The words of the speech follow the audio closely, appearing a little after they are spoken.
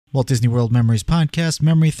Walt Disney World Memories Podcast,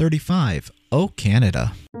 Memory 35, Oh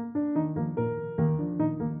Canada.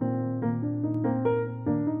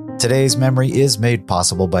 Today's memory is made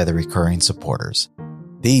possible by the recurring supporters.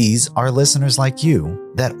 These are listeners like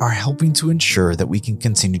you that are helping to ensure that we can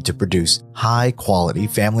continue to produce high-quality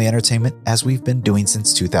family entertainment as we've been doing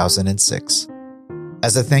since 2006.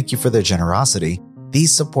 As a thank you for their generosity,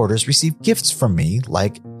 these supporters receive gifts from me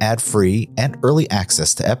like ad-free and early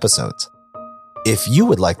access to episodes. If you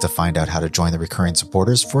would like to find out how to join the recurring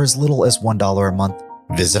supporters for as little as $1 a month,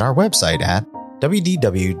 visit our website at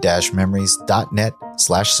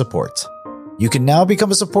wdw-memories.net/support. You can now become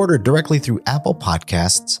a supporter directly through Apple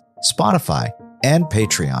Podcasts, Spotify, and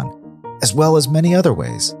Patreon, as well as many other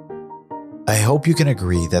ways. I hope you can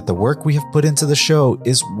agree that the work we have put into the show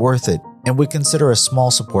is worth it and would consider a small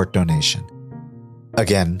support donation.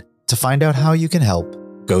 Again, to find out how you can help,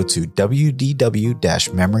 go to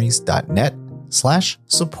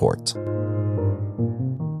wdw-memories.net/support.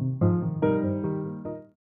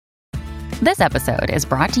 This episode is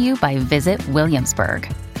brought to you by Visit Williamsburg.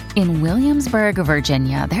 In Williamsburg,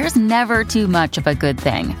 Virginia, there's never too much of a good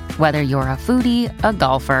thing. Whether you're a foodie, a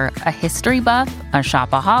golfer, a history buff, a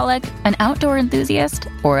shopaholic, an outdoor enthusiast,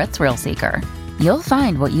 or a thrill seeker, you'll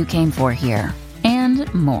find what you came for here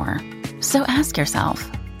and more. So ask yourself,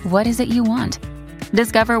 what is it you want?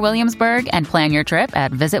 Discover Williamsburg and plan your trip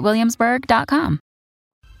at visitwilliamsburg.com.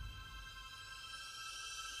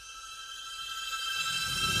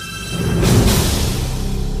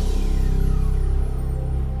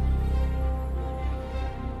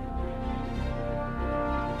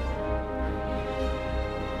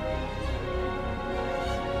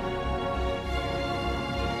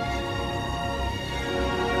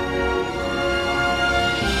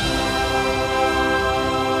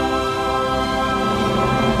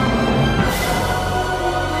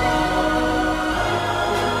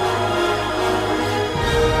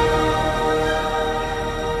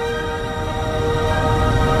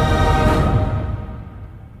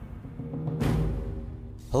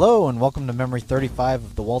 Hello and welcome to Memory 35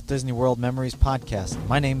 of the Walt Disney World Memories Podcast.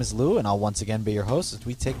 My name is Lou and I'll once again be your host as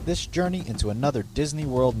we take this journey into another Disney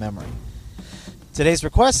World memory. Today's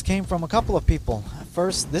request came from a couple of people.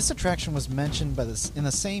 First, this attraction was mentioned in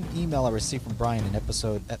the same email I received from Brian in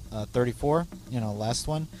episode 34, last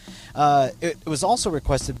one. It was also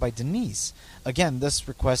requested by Denise. Again, this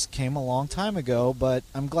request came a long time ago, but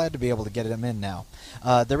I'm glad to be able to get them in now.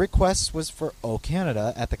 The request was for Oh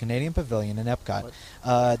Canada at the Canadian Pavilion in Epcot.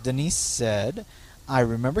 Denise said, I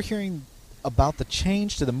remember hearing about the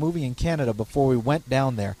change to the movie in Canada before we went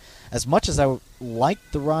down there. As much as I would like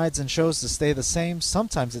the rides and shows to stay the same,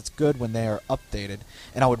 sometimes it's good when they are updated,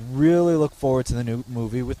 and I would really look forward to the new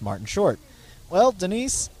movie with Martin Short. Well,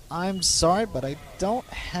 Denise, I'm sorry, but I don't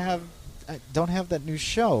have that new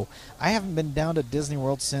show. I haven't been down to Disney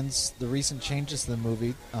World since the recent changes to the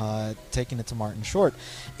movie, taking it to Martin Short.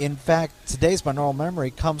 In fact, today's binaural memory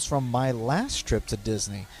comes from my last trip to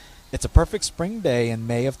Disney. It's a perfect spring day in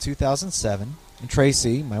May of 2007, and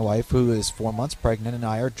Tracy, my wife, who is 4 months pregnant, and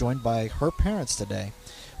I are joined by her parents today.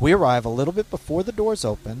 We arrive a little bit before the doors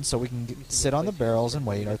open so we can sit on the barrels and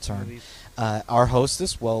wait our turn. Our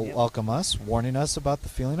hostess will welcome us, warning us about the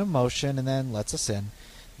feeling of motion, and then lets us in.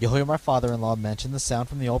 You'll hear my father-in-law mention the sound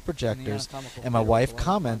from the old projectors, and my wife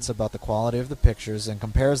comments about the quality of the pictures and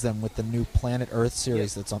compares them with the new Planet Earth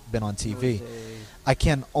series that's been on TV. I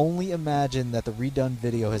can only imagine that the redone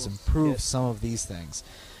video has improved some of these things.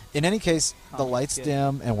 In any case, the lights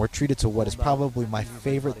dim, and we're treated to what is probably my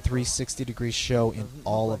favorite 360-degree show in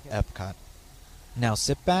all of Epcot. Now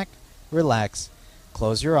sit back, relax,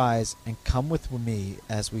 close your eyes, and come with me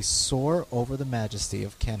as we soar over the majesty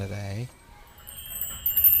of Canada, eh?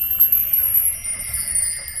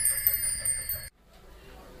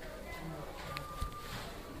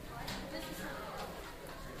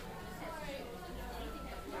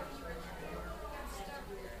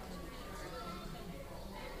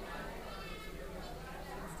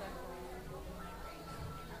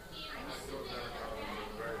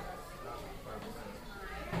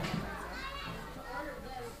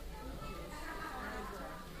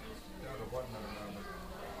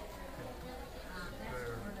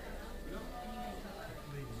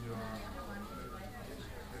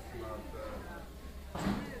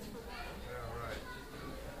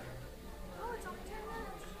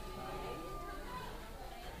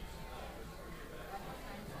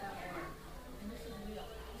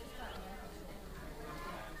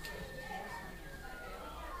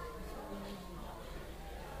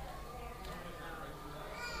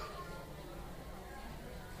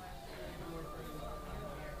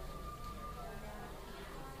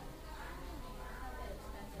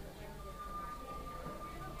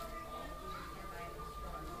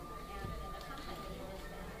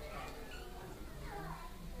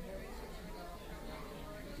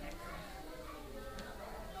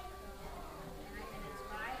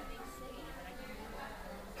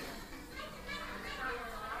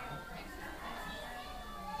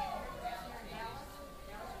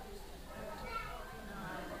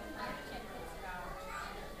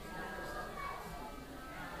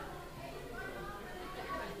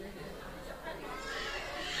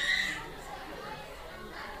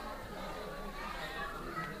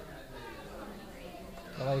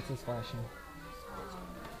 is flashing.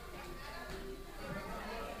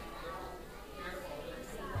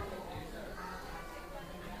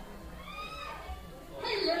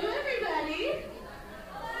 Hello, everybody.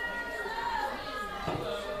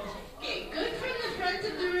 Okay, good from the front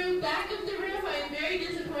of the room, back of the room. I'm very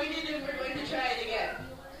disappointed, and we're going to try it again.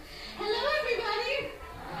 Hello, everybody.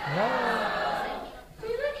 Hello. See,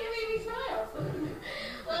 look, you made me smile.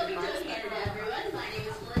 Welcome to Canada, everyone. My name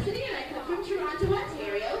is Felicity, and I come from Toronto,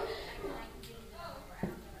 Ontario.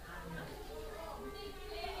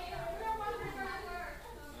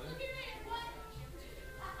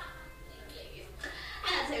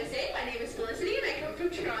 As I was saying, my name is Felicity, and I come from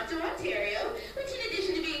Toronto, Ontario, which, in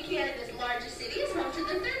addition to being Canada's largest city, is home to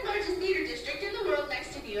the third largest theatre district in the world,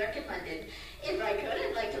 next to New York and London. If I could,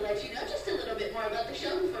 I'd like to let you know just a little bit more about the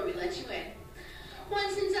show before we let you in.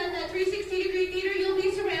 Once inside that 360-degree theater, you'll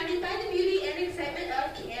be surrounded by the beauty and excitement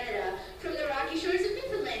of Canada, from the rocky shores of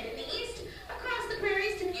Newfoundland in the east, across the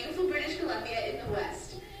prairies to beautiful British Columbia in the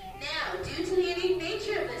west. Now, due to the unique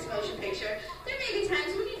nature of this motion picture, there may be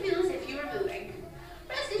times when you feel as if you are moving.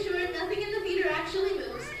 Rest assured, nothing in the theater actually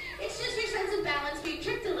moves. It's just your sense of balance being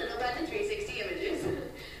tricked a little by the 360 images.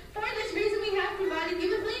 For this reason, we have provided you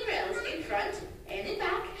with lean rails in front and in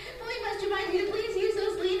back, but we must remind you to please use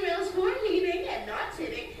those lean rails for leaning and not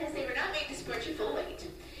sitting, as they were not made to support your full weight.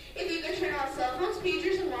 If you could turn off cell phones,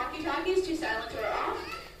 pagers, and walkie-talkies to silent or off,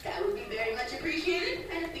 that would be very much appreciated.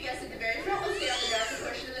 And if the guests at the very front will stay on the darker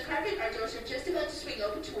portion of the carpet, our doors are just about to swing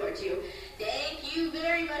open towards you. Thank you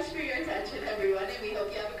very much for your attention, everyone, and we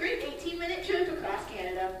hope you have a great 18-minute trip across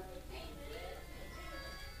Canada.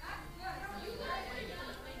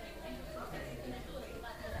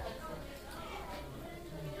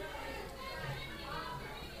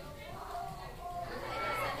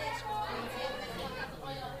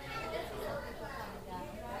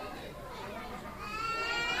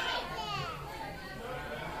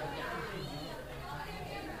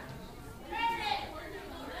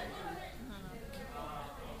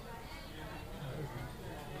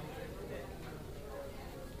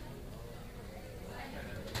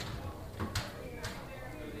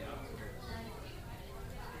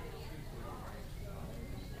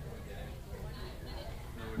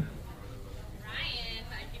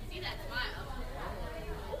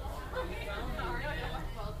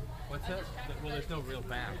 What's that? Well, there's no real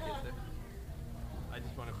back, is there? I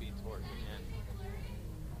just want to be towards the end.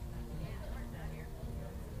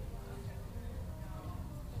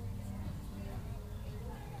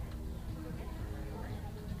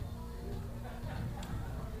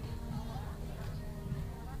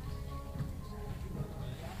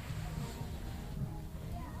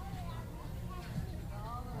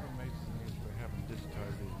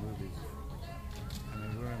 Digitize these movies. I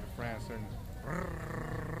mean, we went into France and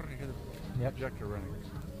you hear the projector running.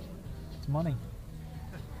 It's money.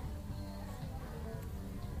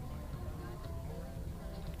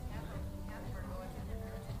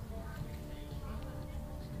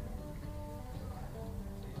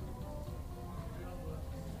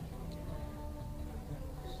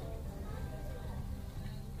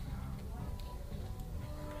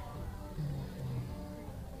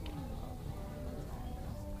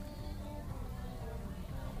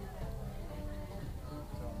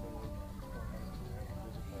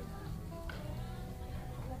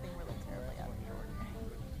 Nothing really terribly out of the ordinary.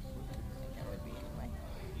 I think that would be anyway.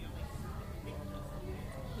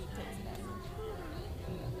 He takes message.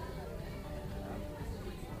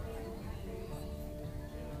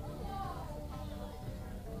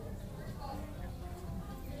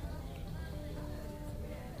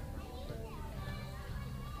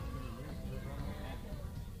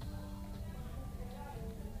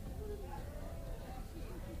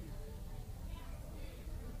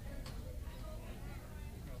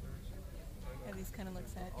 Yeah, these kind of look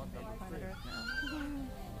sad compared to Planet Earth now.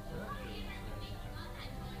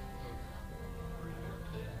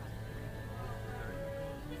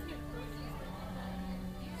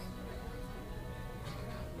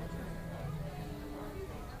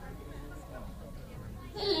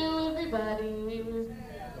 Hello, everybody.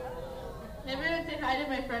 Everyone say hi to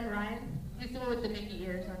my friend Ryan. He's the one with the Mickey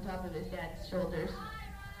ears on top of his dad's shoulders.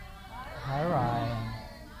 Hi, Ryan.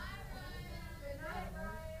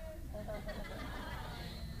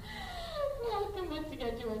 Welcome once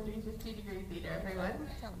again to our 360-degree theater, everyone.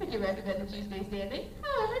 We can recommend the Tuesday standing.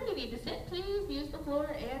 However, if you need to sit, please use the floor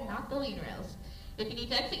and not the lean rails. If you need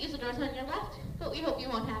to exit, use the doors on your left, but we hope you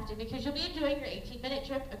won't have to because you'll be enjoying your 18-minute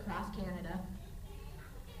trip across Canada.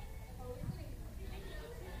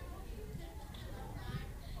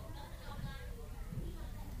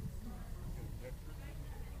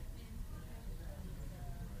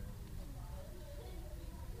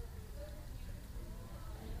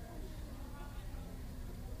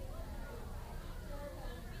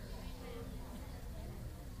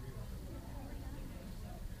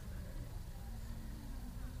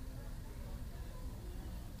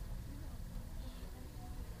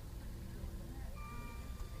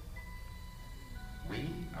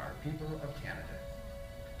 are people of Canada.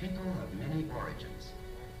 People of many origins.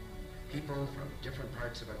 People from different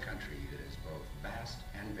parts of a country that is both vast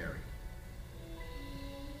and varied.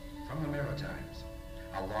 From the Maritimes,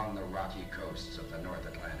 along the rocky coasts of the North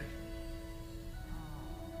Atlantic.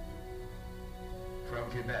 From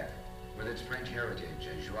Quebec, with its French heritage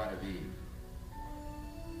and joie de vivre.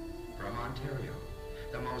 From Ontario,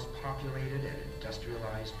 the most populated and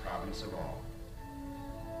industrialized province of all.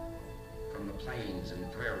 From the plains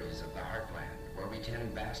and prairies of the heartland, where we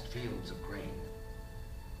tend vast fields of grain.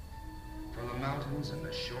 From the mountains and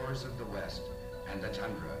the shores of the west and the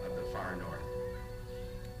tundra of the far north.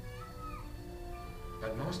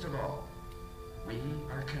 But most of all, we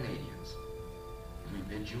are Canadians. We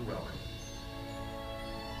bid you welcome.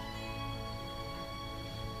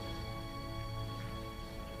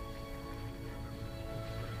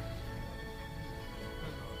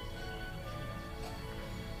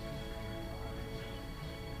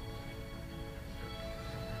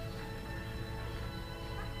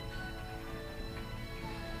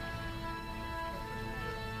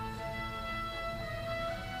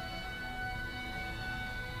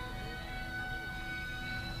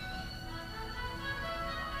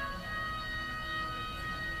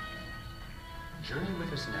 Journey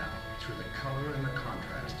with us now through the color and the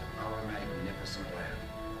contrast of our magnificent land,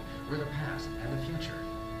 where the past and the future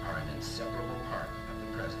are an inseparable part of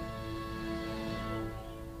the present.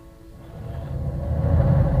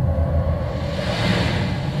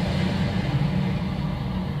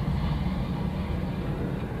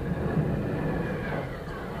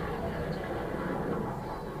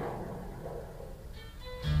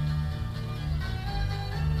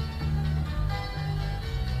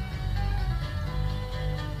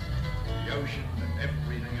 Ocean and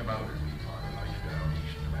everything about it be part of life down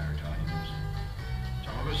east of the Maritimes.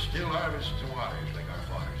 Some of us still harvest the waters like our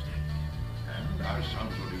fathers did, and our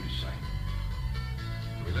sons will do the same.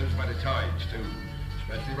 We live by the tides too,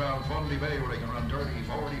 especially around Fundy Bay where they can run 30,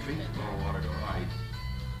 40 feet of low water to ride.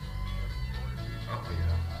 Oh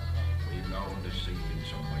yeah, we've known the sea in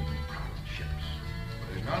some mighty proud ships,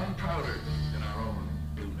 but there's none prouder than our own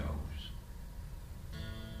Blue Nose.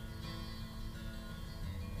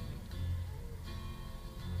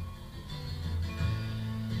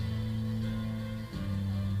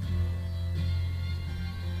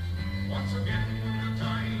 Once again, the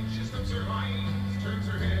tide, she slips her lines, turns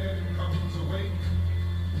her head and comes awake.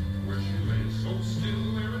 Where she lay so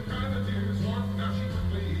still there in privateer's wharf, now she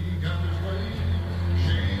quickly gathers way.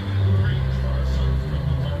 She will range for her son from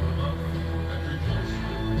the harbor above, and rejoice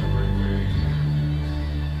with the right way.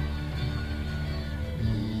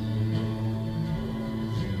 Moon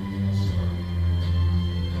in the sun.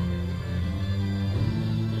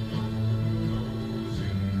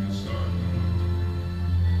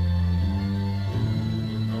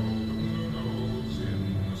 Nose in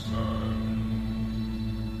the sun.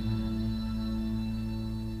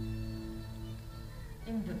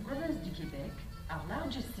 In the province du Québec, our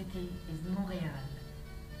largest city is Montréal.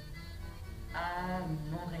 Ah,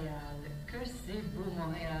 Montréal, que c'est beau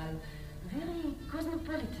Montréal. Very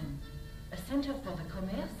cosmopolitan, a center for the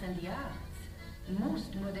commerce and the arts,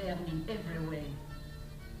 most modern in every way.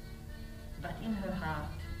 But in her heart,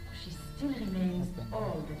 she still remains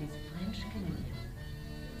all that is French Canadian.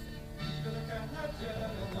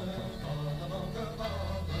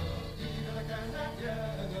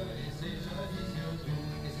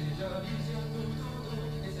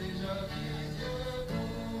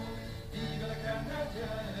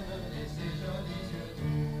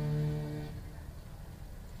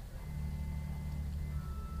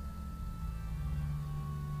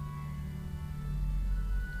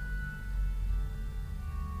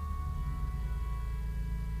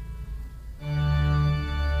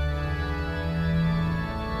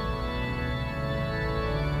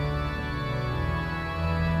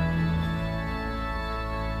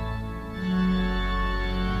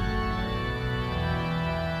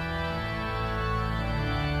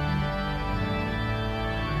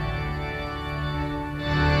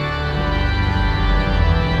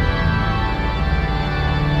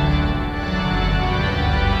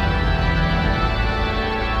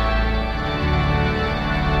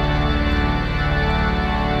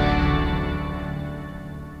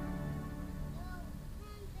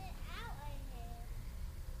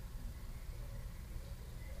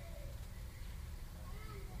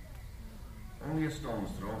 Only a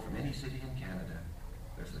stone's throw from any city in Canada,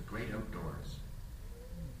 there's the great outdoors.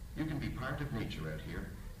 You can be part of nature out here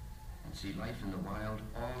and see life in the wild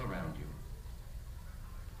all around you.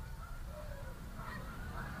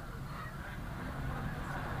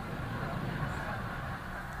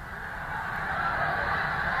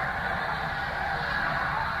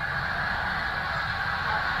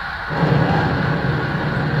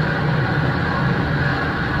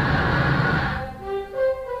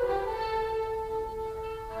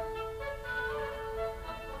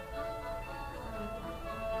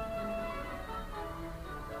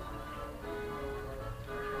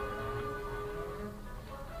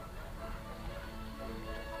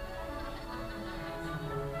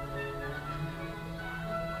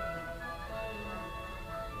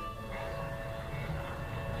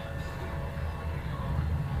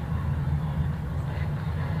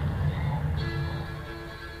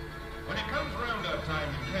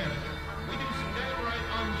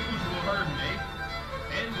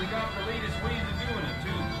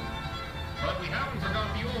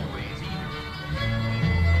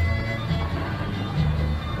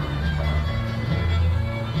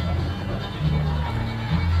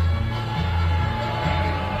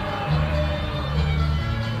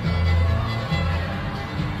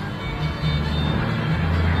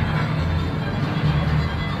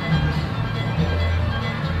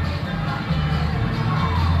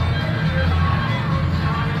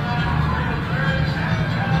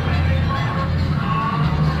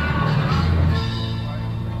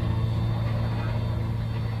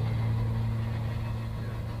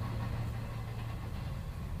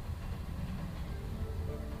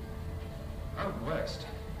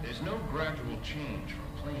 range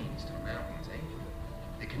from plains to mountains, eh?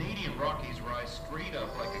 The Canadian Rockies rise straight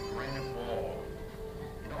up like a granite wall.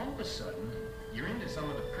 And all of a sudden, you're into some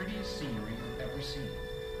of the prettiest scenery you've ever seen.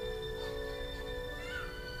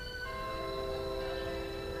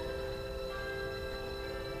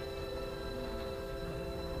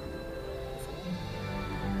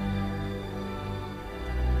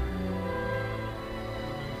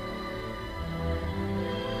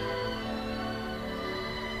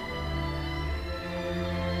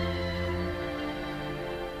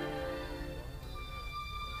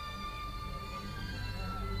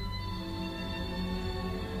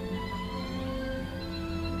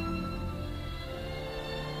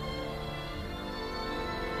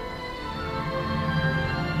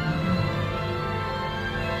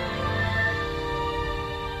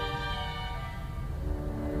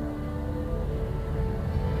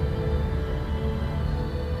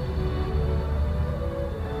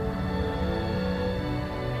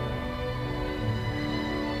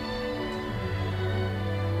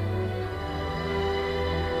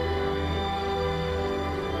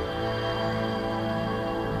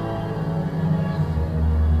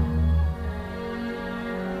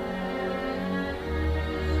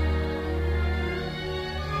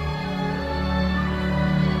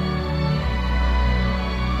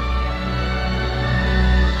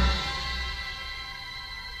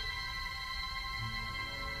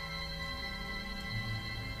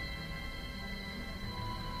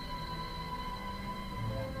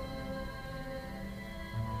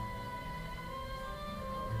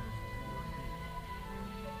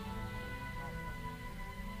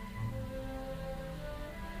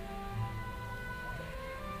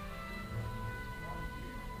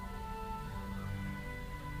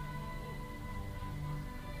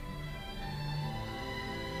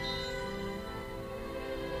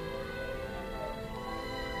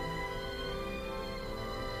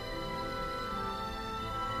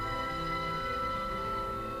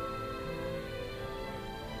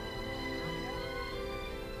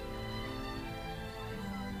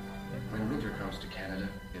 When winter comes to Canada,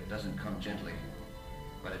 it doesn't come gently,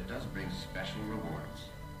 but it does bring special rewards.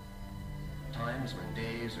 Times when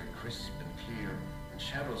days are crisp and clear, and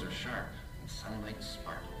shadows are sharp, and sunlight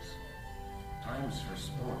sparkles. Times for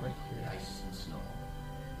sport in ice and snow.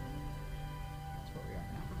 That's what we got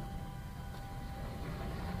now.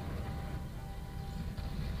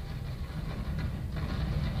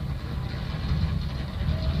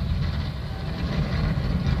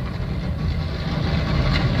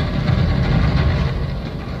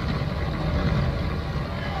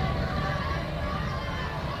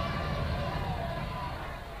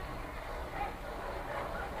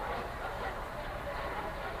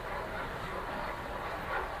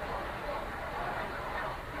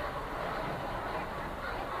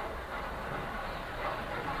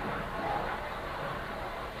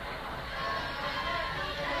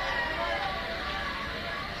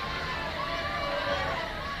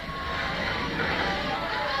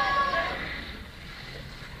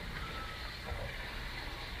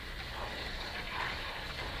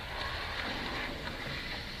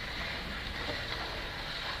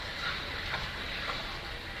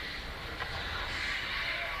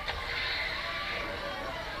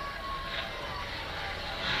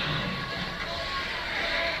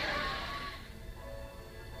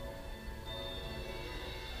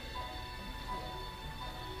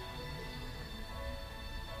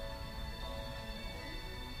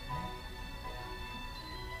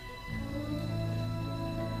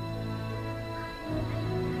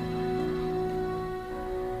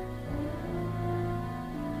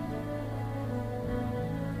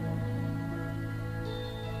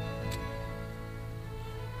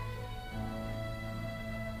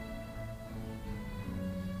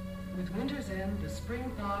 With winter's end, the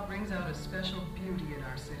spring thaw brings out a special beauty in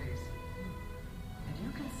our cities. And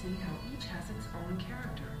you can see how each has its own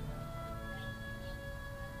character.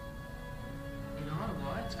 In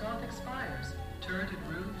Ottawa, it's Gothic spires, turreted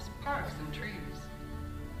roofs, parks, and trees.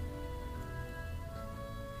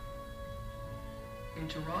 In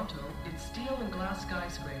Toronto, it's steel and glass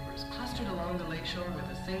skyscrapers clustered along the lakeshore with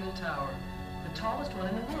a single tower, the tallest one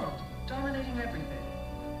in the world, dominating everything.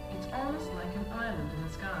 It's almost like an island in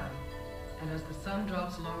the sky. And as the sun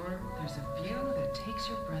drops lower, there's a view that takes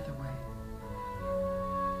your breath away.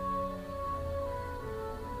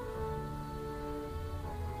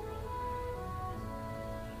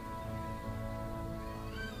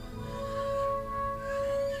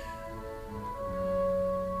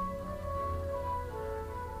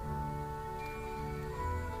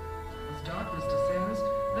 As darkness descends,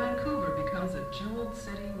 Vancouver becomes a jeweled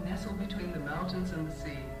city nestled between the mountains and the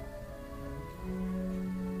sea.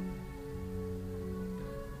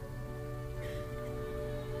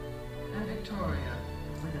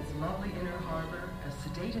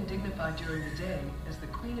 sedate and dignified during the day, as the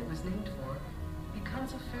queen it was named for,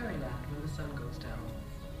 becomes a fairyland when the sun goes down.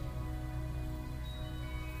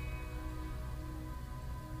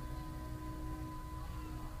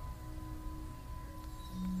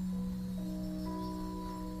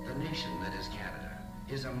 The nation that is Canada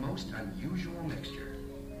is a most unusual mixture,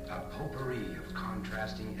 a potpourri of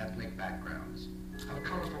contrasting ethnic backgrounds, of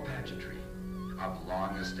colorful pageantry, of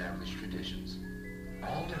long-established traditions.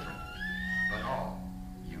 All different, but all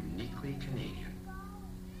uniquely Canadian.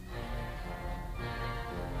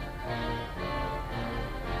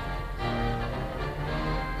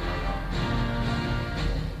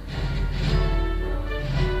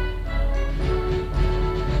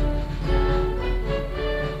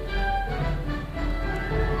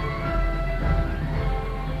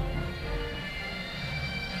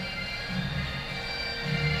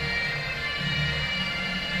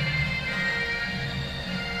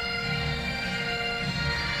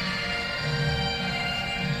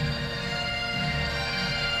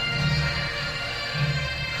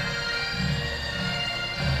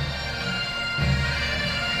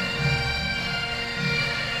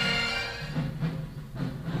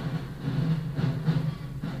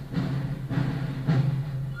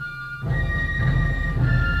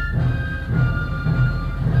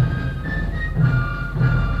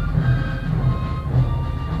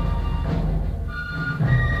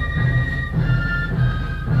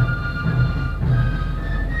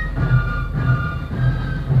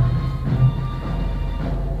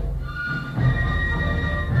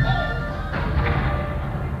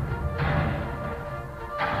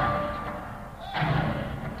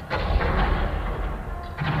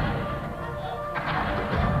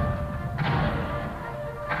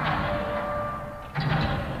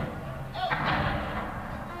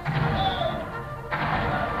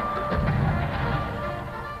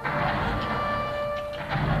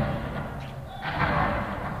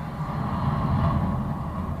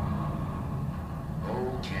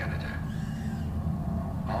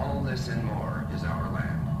 this and more is our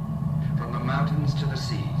land. From the mountains to the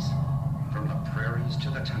seas, from the prairies to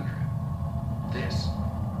the tundra, this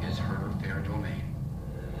is her fair domain.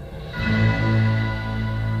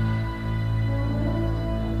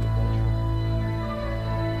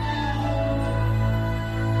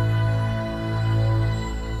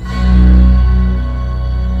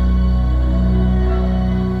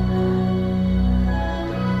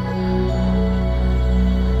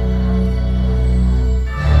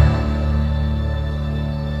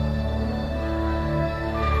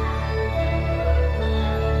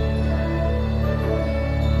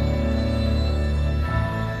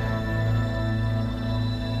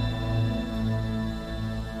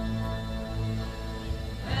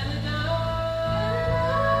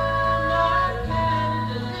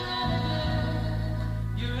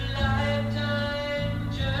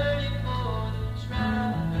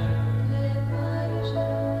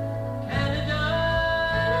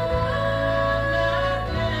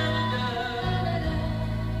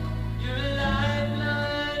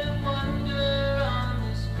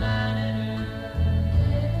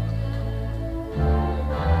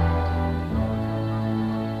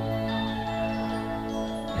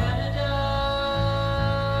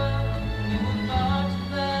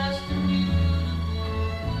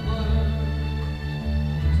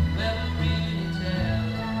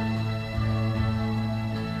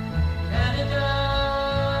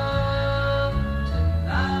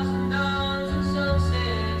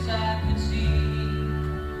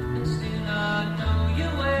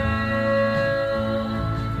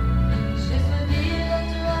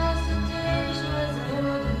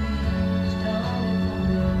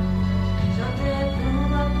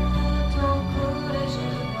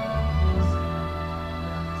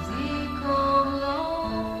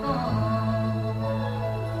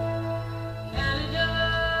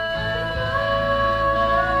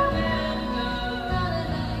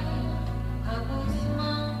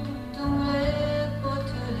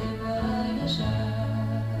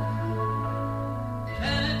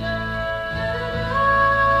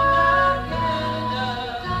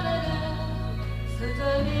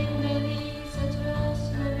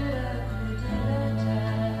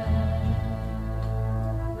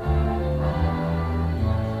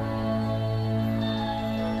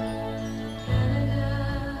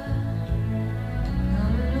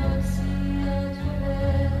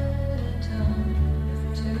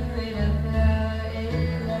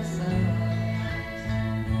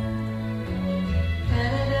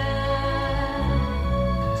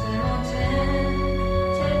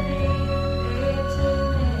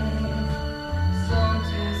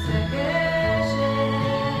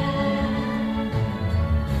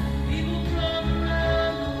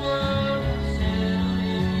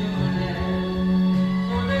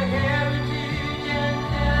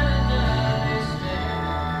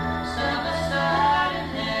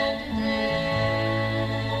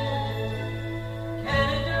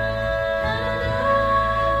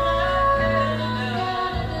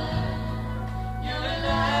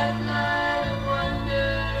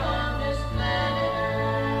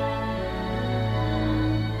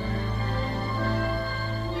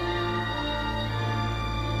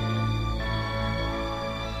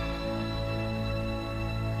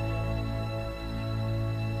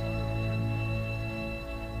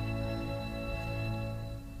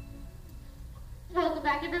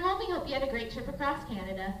 back, everyone. We hope you had a great trip across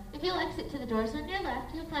Canada. If you'll exit to the doors on your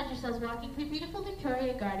left, you'll find yourselves walking through beautiful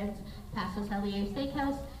Victoria Gardens, past the Cellier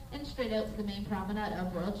Steakhouse, and straight out to the main promenade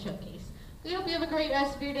of World Showcase. We hope you have a great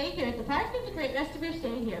rest of your day here at the park and a great rest of your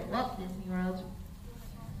stay here at Walt Disney World.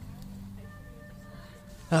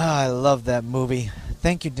 I love that movie.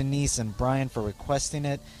 Thank you, Denise and Brian, for requesting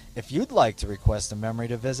it. If you'd like to request a memory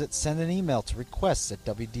to visit, send an email to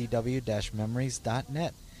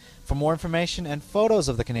requests@wdw-memories.net. For more information and photos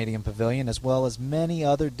of the Canadian Pavilion, as well as many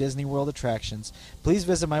other Disney World attractions, please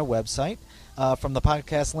visit my website. From the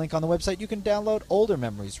podcast link on the website, you can download older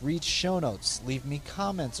memories, read show notes, leave me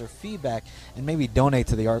comments or feedback, and maybe donate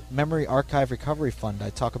to the Memory Archive Recovery Fund I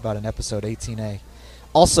talk about in episode 18A.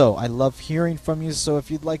 Also, I love hearing from you, so if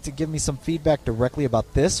you'd like to give me some feedback directly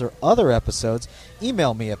about this or other episodes,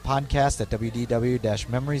 email me at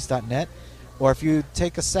podcast@wdw-memories.net, or if you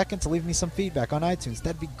take a second to leave me some feedback on iTunes,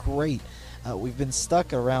 that'd be great. We've been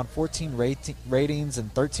stuck around 14 ratings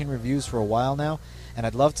and 13 reviews for a while now, and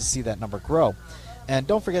I'd love to see that number grow. And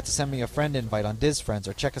don't forget to send me a friend invite on DizFriends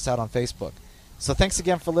or check us out on Facebook. So thanks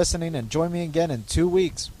again for listening, and join me again in 2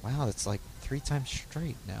 weeks. Wow, that's like 3 times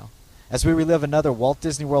straight now, as we relive another Walt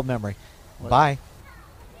Disney World memory. Bye.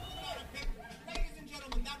 Ladies and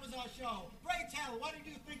gentlemen, that was our show. Ray, tell, what did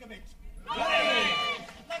you think of it? Great!